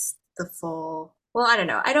experience the full. Well, I don't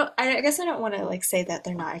know. I guess I don't want to like say that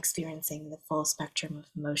they're not experiencing the full spectrum of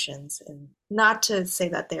emotions and not to say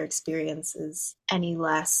that their experience is any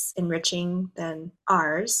less enriching than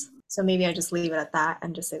ours. So maybe I just leave it at that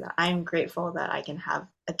and just say that I'm grateful that I can have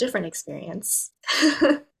a different experience.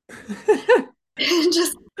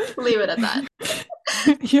 Just leave it at that.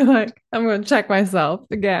 You're like, I'm going to check myself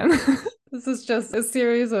again. This is just a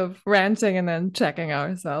series of ranting and then checking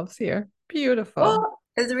ourselves here. Beautiful. Well,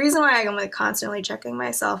 the reason why I'm like constantly checking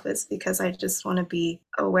myself is because I just want to be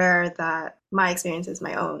aware that my experience is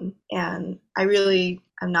my own. And I really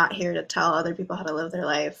am not here to tell other people how to live their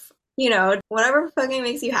life. You know, whatever fucking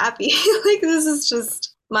makes you happy. Like, this is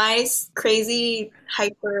just my crazy,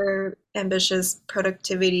 hyper ambitious,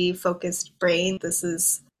 productivity focused brain. This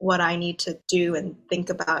is what I need to do and think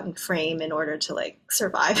about and frame in order to like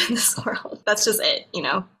survive in this world. That's just it, you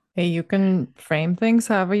know? Hey, you can frame things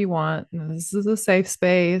however you want. This is a safe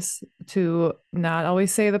space to not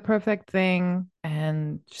always say the perfect thing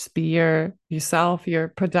and just be yourself, your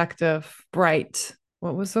productive, bright.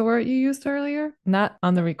 What was the word you used earlier? Not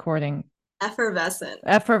on the recording. Effervescent.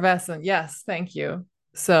 Effervescent. Yes, thank you.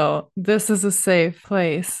 So, this is a safe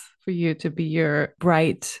place for you to be your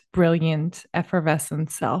bright, brilliant,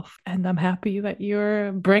 effervescent self. And I'm happy that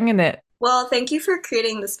you're bringing it. Well, thank you for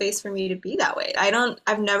creating the space for me to be that way.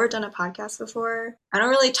 I've never done a podcast before. I don't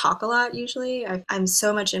really talk a lot usually. I'm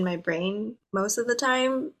so much in my brain most of the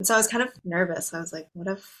time. So I was kind of nervous. I was like, what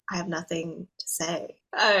if I have nothing to say?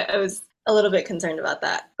 I was a little bit concerned about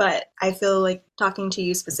that. But I feel like talking to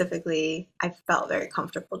you specifically, I felt very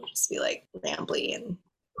comfortable to just be like rambly and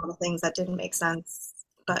all the things that didn't make sense.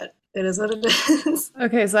 But it is what it is.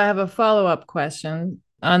 Okay, so I have a follow-up question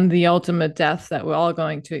on the ultimate death that we're all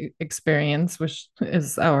going to experience, which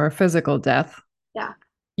is our physical death. Yeah.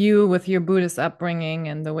 You, with your Buddhist upbringing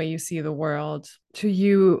and the way you see the world, to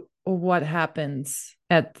you, what happens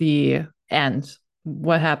at the end?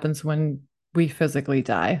 What happens when we physically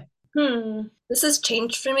die? This has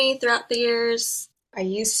changed for me throughout the years. I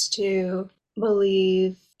used to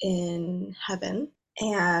believe in heaven,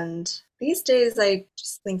 and these days I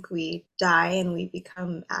just think we die and we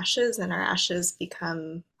become ashes, and our ashes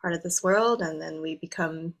become part of this world, and then we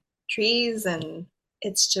become trees, and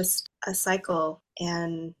it's just a cycle.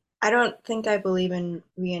 And I don't think I believe in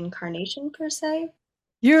reincarnation per se.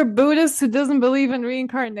 You're a Buddhist who doesn't believe in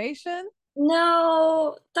reincarnation?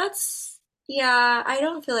 No, yeah, I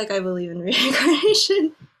don't feel like I believe in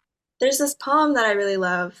reincarnation. There's this poem that I really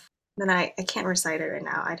love, and I can't recite it right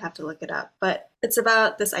now. I'd have to look it up. But it's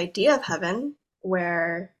about this idea of heaven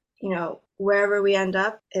where, wherever we end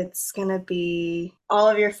up, it's going to be all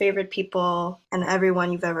of your favorite people and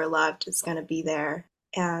everyone you've ever loved is going to be there.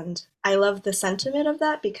 And I love the sentiment of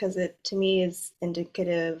that because it, to me, is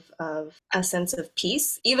indicative of a sense of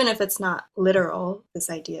peace, even if it's not literal, this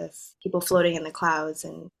idea of people floating in the clouds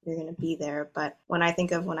and you're going to be there. But when I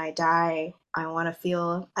think of when I die, I want to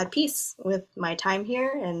feel at peace with my time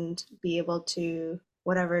here and be able to,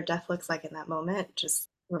 whatever death looks like in that moment, just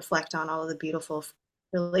reflect on all of the beautiful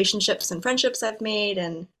relationships and friendships I've made.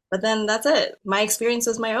 And but then that's it. My experience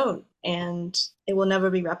was my own and it will never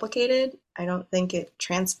be replicated. I don't think it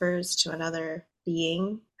transfers to another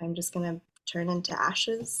being. I'm just going to turn into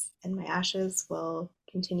ashes and my ashes will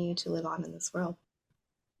continue to live on in this world.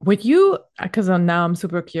 Would you, because now I'm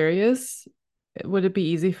super curious, would it be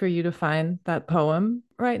easy for you to find that poem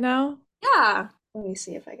right now? Yeah, let me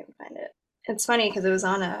see if I can find it. It's funny because it was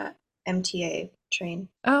on a MTA train.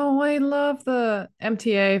 Oh, I love the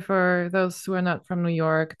MTA for those who are not from New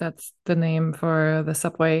York. That's the name for the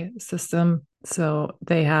subway system. So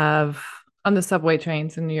they have on the subway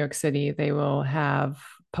trains in New York City, they will have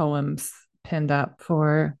poems pinned up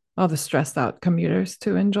for all the stressed out commuters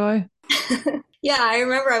to enjoy. Yeah, I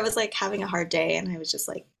remember I was like having a hard day and I was just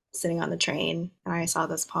like sitting on the train and I saw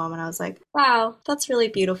this poem and I was like, wow, that's really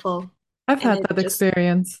beautiful. I've And had it that just,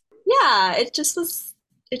 experience. yeah, it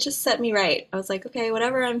just set me right. I was like, okay,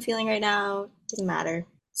 whatever I'm feeling right now doesn't matter.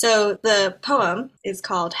 So the poem is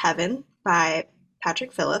called Heaven by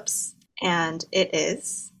Patrick Phillips, and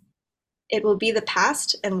it will be the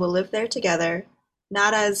past and will live there together,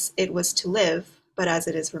 not as it was to live, but as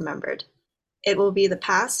it is remembered. It will be the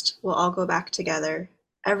past, we'll all go back together,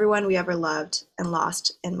 everyone we ever loved and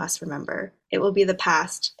lost and must remember. It will be the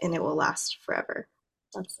past and it will last forever.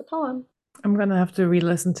 That's the poem. I'm gonna have to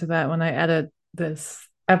re-listen to that when I edit this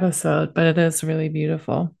episode, but it is really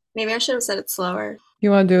beautiful. Maybe I should have said it slower.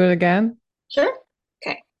 You want to do it again? Sure?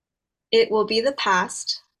 Okay. It will be the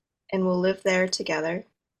past and we'll live there together,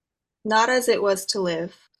 not as it was to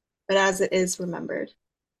live, but as it is remembered.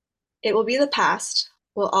 It will be the past,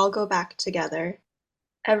 we'll all go back together,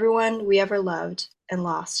 everyone we ever loved and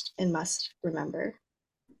lost and must remember.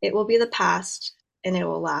 It will be the past and it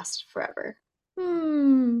will last forever.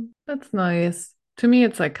 That's nice. To me,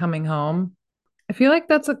 it's like coming home. I feel like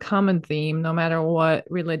that's a common theme, no matter what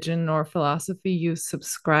religion or philosophy you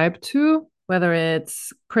subscribe to, whether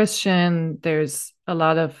it's Christian, there's a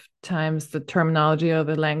lot of times the terminology or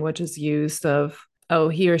the language is used of, oh,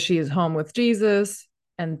 he or she is home with Jesus.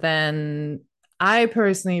 And then I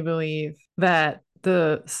personally believe that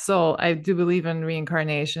the soul, I do believe in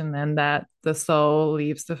reincarnation and that the soul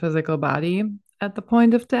leaves the physical body at the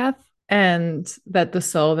point of death and that the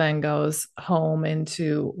soul then goes home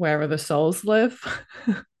into wherever the souls live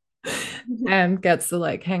and gets to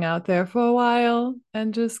like hang out there for a while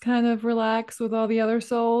and just kind of relax with all the other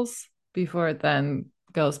souls before it then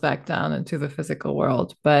goes back down into the physical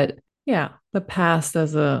world. But yeah, the past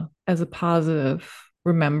as a positive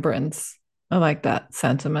remembrance. I like that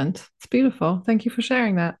sentiment. It's beautiful. Thank you for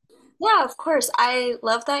sharing that. Yeah, of course. I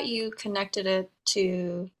love that you connected it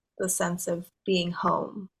to the sense of being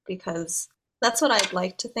home because that's what I'd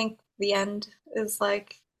like to think the end is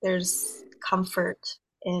like. There's comfort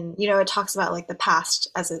in, it talks about like the past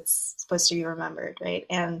as it's supposed to be remembered, right?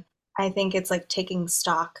 And I think it's like taking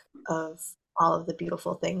stock of all of the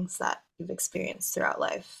beautiful things that you've experienced throughout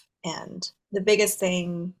life. And the biggest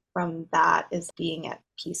thing from that is being at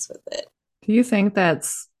peace with it. Do you think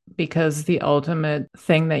that's because the ultimate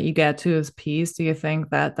thing that you get to is peace? Do you think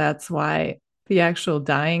that that's why the actual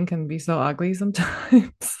dying can be so ugly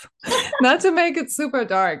sometimes. Not to make it super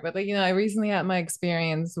dark, but like, I recently had my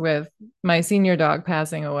experience with my senior dog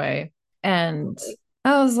passing away. And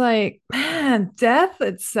I was like, man, death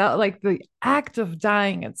itself, like the act of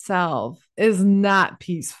dying itself, is not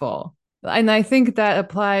peaceful. And I think that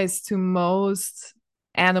applies to most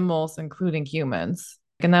animals, including humans.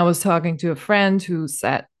 And I was talking to a friend who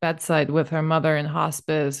sat bedside with her mother in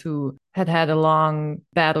hospice who had had a long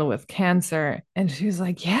battle with cancer. And she was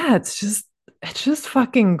like, yeah, it's just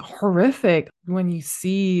fucking horrific when you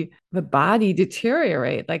see the body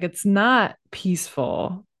deteriorate. Like it's not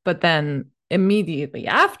peaceful, but then immediately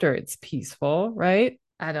after it's peaceful, right?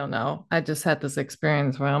 I don't know. I just had this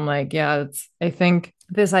experience where I'm like, yeah, I think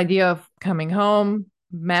this idea of coming home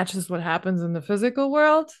matches what happens in the physical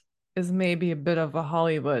world is maybe a bit of a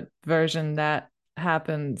Hollywood version that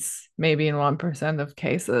happens maybe in 1% of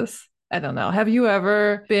cases. I don't know. Have you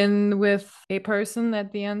ever been with a person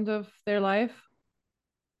at the end of their life?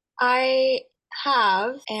 I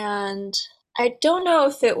have, and I don't know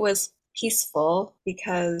if it was peaceful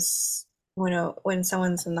because when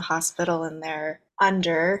someone's in the hospital and they're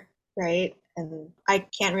under, right? And I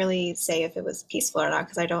can't really say if it was peaceful or not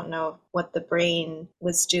because I don't know what the brain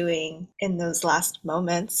was doing in those last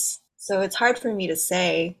moments. So it's hard for me to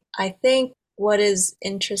say. I think what is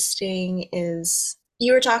interesting is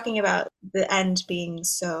you were talking about the end being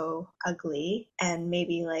so ugly, and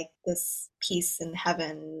maybe like this peace in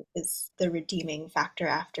heaven is the redeeming factor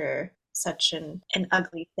after such an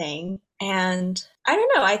ugly thing. And I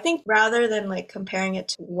don't know, I think rather than like comparing it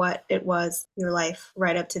to what it was your life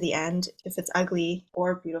right up to the end, if it's ugly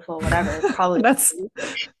or beautiful, whatever, probably that's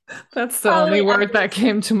that's the only probably word that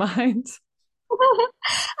came to mind.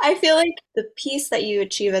 I feel like the piece that you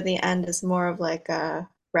achieve at the end is more of like a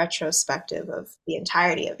retrospective of the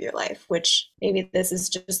entirety of your life, which maybe this is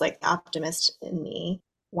just like the optimist in me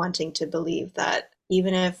wanting to believe that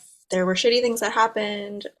even if there were shitty things that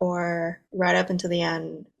happened or right up until the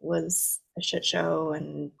end was a shit show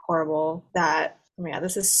and horrible, that oh my god,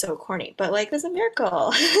 this is so corny, but like there's a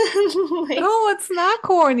miracle. Like No, it's not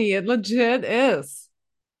corny. It legit is.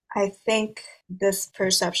 I think this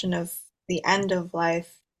perception of the end of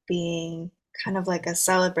life being kind of like a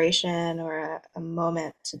celebration or a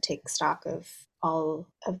moment to take stock of all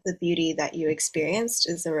of the beauty that you experienced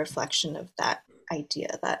is a reflection of that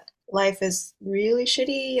idea that life is really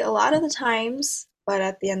shitty a lot of the times, but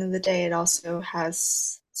at the end of the day, it also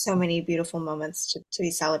has so many beautiful moments to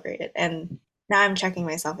be celebrated. And now I'm checking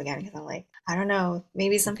myself again because I'm like, I don't know,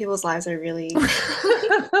 maybe some people's lives are really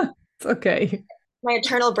It's okay. my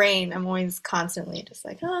eternal brain, I'm always constantly just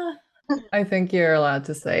like, ah. I think you're allowed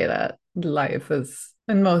to say that life is,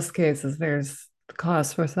 in most cases, there's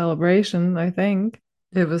cause for celebration, I think.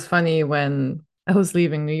 It was funny when I was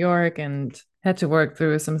leaving New York and had to work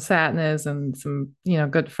through some sadness and some,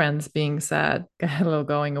 good friends being sad. I had a little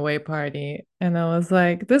going away party. And I was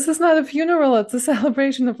like, this is not a funeral, it's a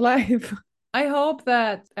celebration of life. I hope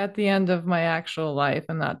that at the end of my actual life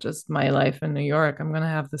and not just my life in New York, I'm going to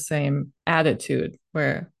have the same attitude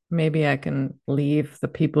where maybe I can leave the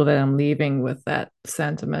people that I'm leaving with that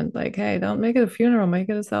sentiment like, hey, don't make it a funeral, make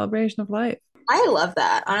it a celebration of life. I love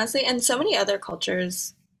that, honestly. And so many other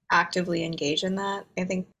cultures actively engage in that. I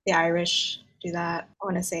think the Irish do that. I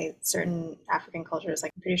want to say certain African cultures,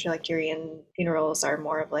 like I'm pretty sure like Nigerian funerals are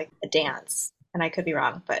more of like a dance. And I could be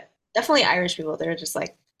wrong, but definitely Irish people, they're just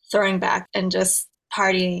like throwing back and just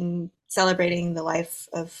partying, celebrating the life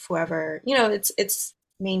of whoever. It's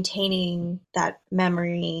maintaining that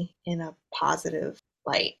memory in a positive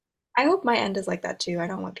light. I hope my end is like that too. I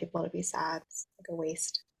don't want people to be sad. It's like a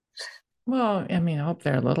waste. Well, I mean, I hope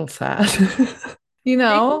they're a little sad. you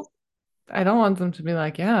know, I don't want them to be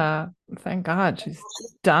like, yeah, thank God she's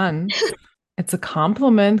done. It's a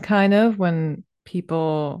compliment, kind of, when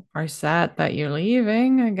people are sad that you're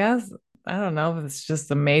leaving, I guess. I don't know if it's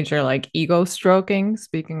just a major like ego stroking.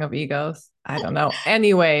 Speaking of egos, I don't know.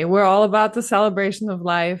 Anyway, we're all about the celebration of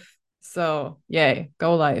life. So, yay,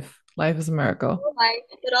 go life. Life is a miracle.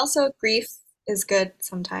 Life, but also grief is good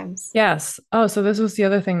sometimes. Yes. Oh, so this was the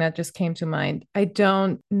other thing that just came to mind. I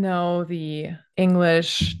don't know the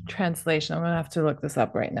English translation. I'm gonna have to look this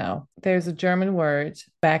up right now. There's a German word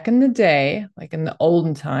back in the day, like in the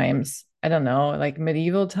olden times. I don't know, like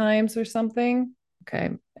medieval times or something.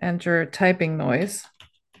 Okay, enter typing noise.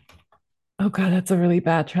 Oh God, that's a really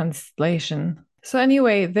bad translation. So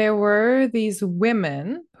anyway, there were these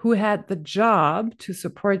women who had the job to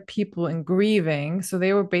support people in grieving. So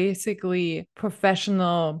they were basically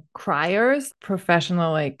professional criers,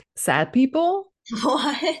 professional like sad people.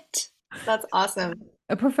 What? That's awesome.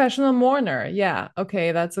 A professional mourner. Yeah.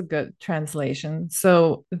 Okay, that's a good translation.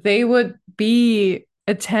 So they would be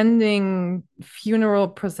attending funeral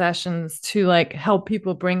processions to like help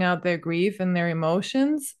people bring out their grief and their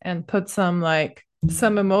emotions and put some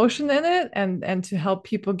emotion in it and to help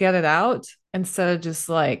people get it out instead of just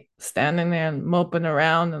like standing there and moping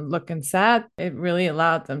around and looking sad. It really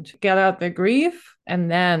allowed them to get out their grief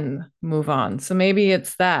and then move on. So maybe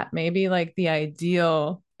it's that. Maybe like the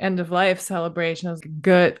ideal end of life celebration is a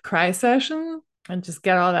good cry session and just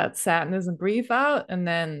get all that sadness and grief out and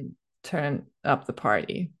then turn up the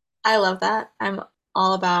party. I love that. I'm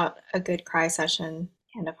all about a good cry session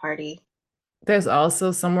and a party. There's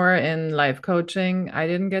also somewhere in life coaching, I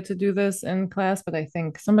didn't get to do this in class, but I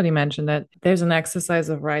think somebody mentioned that there's an exercise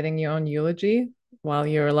of writing your own eulogy while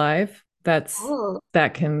you're alive. Oh,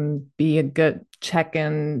 That can be a good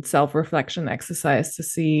check-in self-reflection exercise to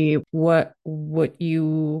see what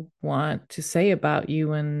you want to say about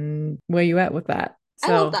you and where you at with that.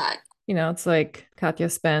 I love So, that. it's like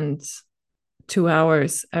Katya spends 2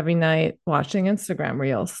 hours every night watching Instagram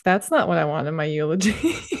reels. That's not what I want in my eulogy,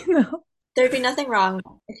 you know? There'd be nothing wrong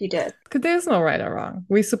if you did. Because there's no right or wrong.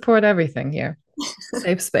 We support everything here.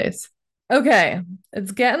 Safe space. Okay,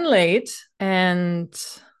 it's getting late, and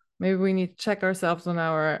maybe we need to check ourselves on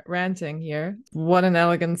our ranting here. What an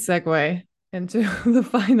elegant segue into the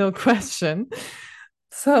final question.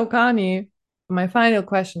 So, Connie, my final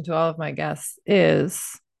question to all of my guests is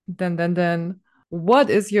then, what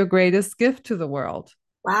is your greatest gift to the world?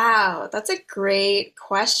 Wow, that's a great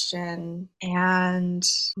question. And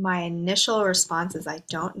my initial response is I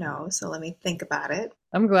don't know, so let me think about it.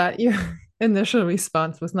 I'm glad your initial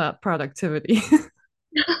response was not productivity.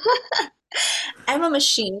 I'm a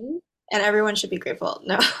machine, and everyone should be grateful.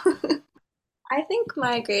 No. I think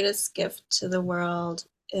my greatest gift to the world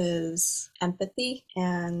is empathy,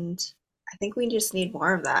 and I think we just need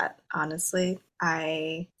more of that, honestly.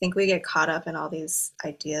 I think we get caught up in all these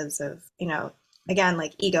ideas of, again,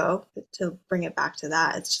 like ego, to bring it back to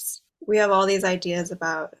that. It's just, we have all these ideas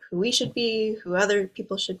about who we should be, who other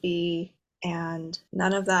people should be, and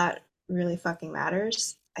none of that really fucking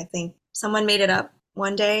matters. I think someone made it up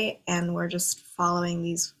one day, and we're just following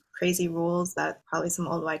these crazy rules that probably some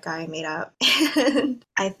old white guy made up. And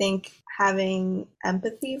I think having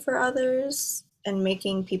empathy for others and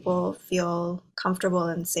making people feel comfortable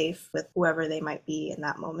and safe with whoever they might be in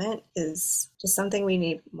that moment is just something we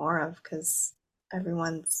need more of because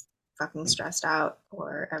everyone's fucking stressed out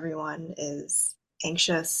or everyone is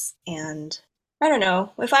anxious. And I don't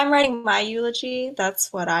know, if I'm writing my eulogy,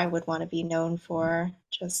 that's what I would want to be known for.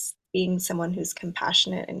 Just being someone who's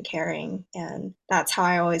compassionate and caring. And that's how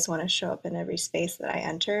I always want to show up in every space that I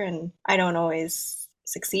enter. And I don't always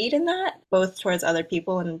succeed in that, both towards other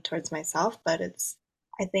people and towards myself. But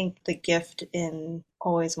I think the gift in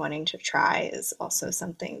always wanting to try is also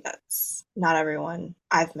something that's not everyone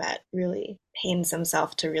I've met really pains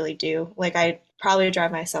themselves to really do. Like, I probably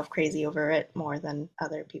drive myself crazy over it more than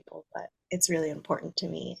other people, but it's really important to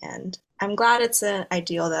me. And I'm glad it's an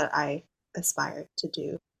ideal that I aspire to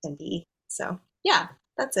do and be. So, yeah,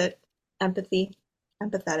 that's it. Empathy,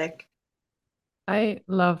 empathetic. I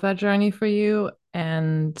love that journey for you.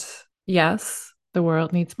 And yes, the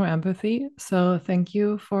world needs more empathy. So thank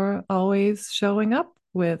you for always showing up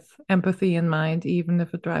with empathy in mind, even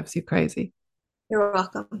if it drives you crazy. You're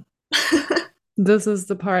welcome. This is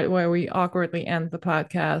the part where we awkwardly end the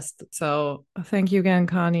podcast. So thank you again,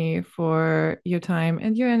 Connie, for your time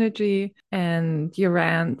and your energy and your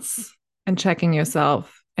rants and checking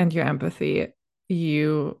yourself and your empathy.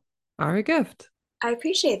 You are a gift. I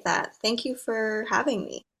appreciate that. Thank you for having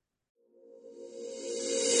me.